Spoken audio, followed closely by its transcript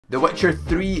The Witcher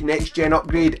 3 next gen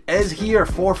upgrade is here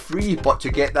for free, but to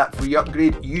get that free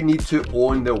upgrade you need to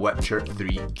own the Witcher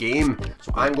 3 game.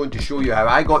 So I'm going to show you how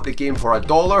I got the game for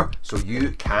 $1 so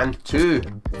you can too.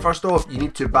 First off, you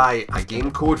need to buy a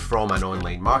game code from an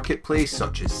online marketplace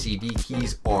such as CD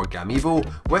Keys or Gamevo,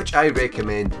 which I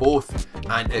recommend both,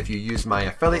 and if you use my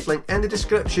affiliate link in the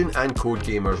description and code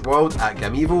GamersWorld at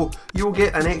Gamevo, you will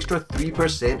get an extra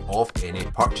 3% off any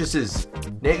purchases.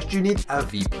 Next you need a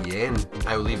VPN.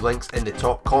 I will leave links in the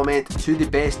top comment to the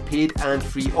best paid and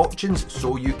free options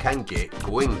so you can get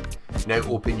going. Now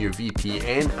open your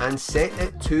VPN and set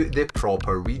it to the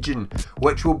proper region,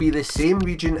 which will be the same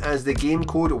region as the game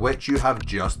code which you have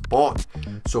just bought.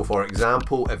 So for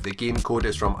example, if the game code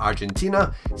is from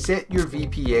Argentina, set your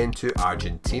VPN to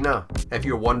Argentina. If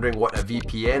you're wondering what a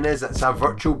VPN is, it's a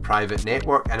virtual private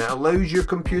network and it allows your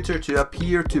computer to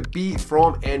appear to be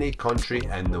from any country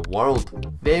in the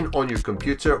world. Then on your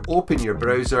computer, open your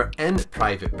browser in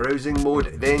private browsing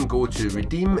mode, then go to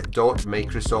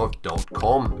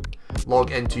redeem.microsoft.com.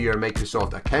 Log into your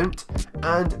Microsoft account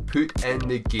and put in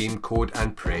the game code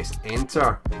and press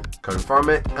enter. Confirm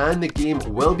it and the game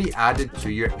will be added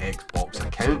to your Xbox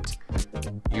account.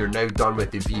 You're now done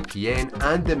with the VPN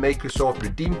and the Microsoft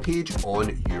Redeem page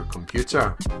on your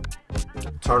computer.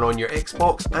 Turn on your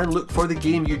Xbox and look for the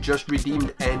game you just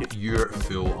redeemed in your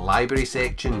full library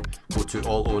section. Go to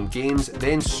all owned games,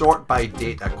 then sort by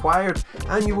date acquired,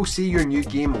 and you will see your new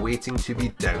game waiting to be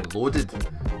downloaded.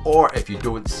 Or if you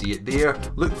don't see it there,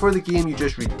 look for the game you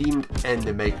just redeemed in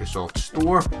the Microsoft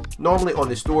Store. Normally on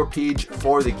the store page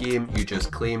for the game you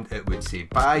just claimed it would say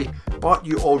buy, but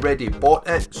you already bought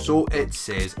it, so it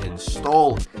says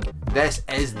install. This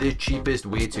is the cheapest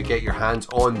way to get your hands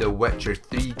on the Witcher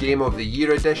 3 Game of the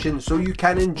Year edition so you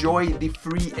can enjoy the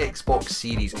free Xbox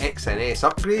Series X and S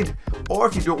upgrade. Or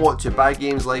if you don't want to buy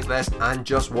games like this and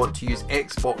just want to use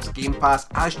Xbox Game Pass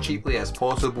as cheaply as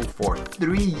possible for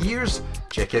 3 years,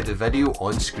 check out the video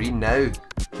on screen now.